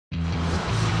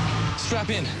Strap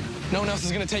in. No one else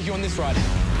is going to take you on this ride.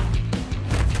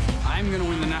 I'm going to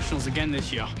win the Nationals again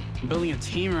this year. Building a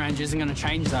team around you isn't going to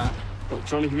change that. What,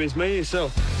 trying to convince me or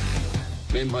yourself?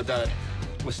 Me and my dad.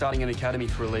 We're starting an academy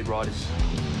for elite riders.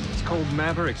 It's called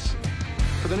Maverix.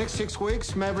 For the next 6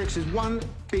 weeks, Maverix is one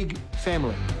big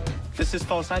family. This is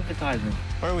false advertising.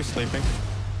 Where are we sleeping?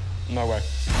 No way.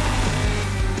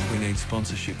 We need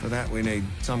sponsorship. For that, we need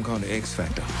some kind of X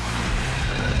factor.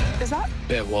 Is that?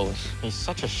 Bear Wallace. He's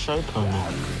such a show pony.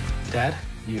 Dad,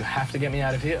 you have to get me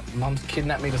out of here. Mum's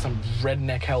kidnapped me to some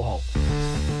redneck hellhole.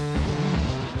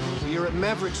 We here at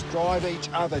Mavericks drive each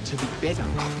other to be better.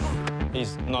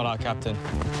 He's not our captain.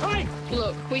 Hey!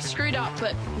 Look, we screwed up,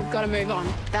 but we've got to move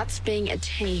on. That's being a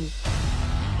team.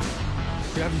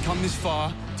 We haven't come this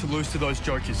far to lose to those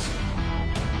jokers.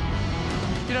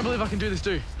 You don't believe I can do this,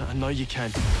 do you? I know you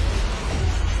can.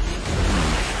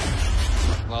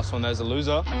 Last one, there's a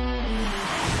loser.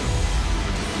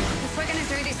 If we're going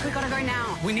to do this, we've got to go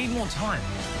now. We need more time.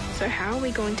 So how are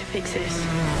we going to fix this?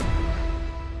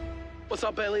 What's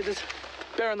up, bear leaders?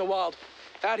 Bear in the wild.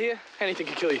 Out here, anything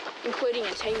can kill you. Including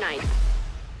a teammate.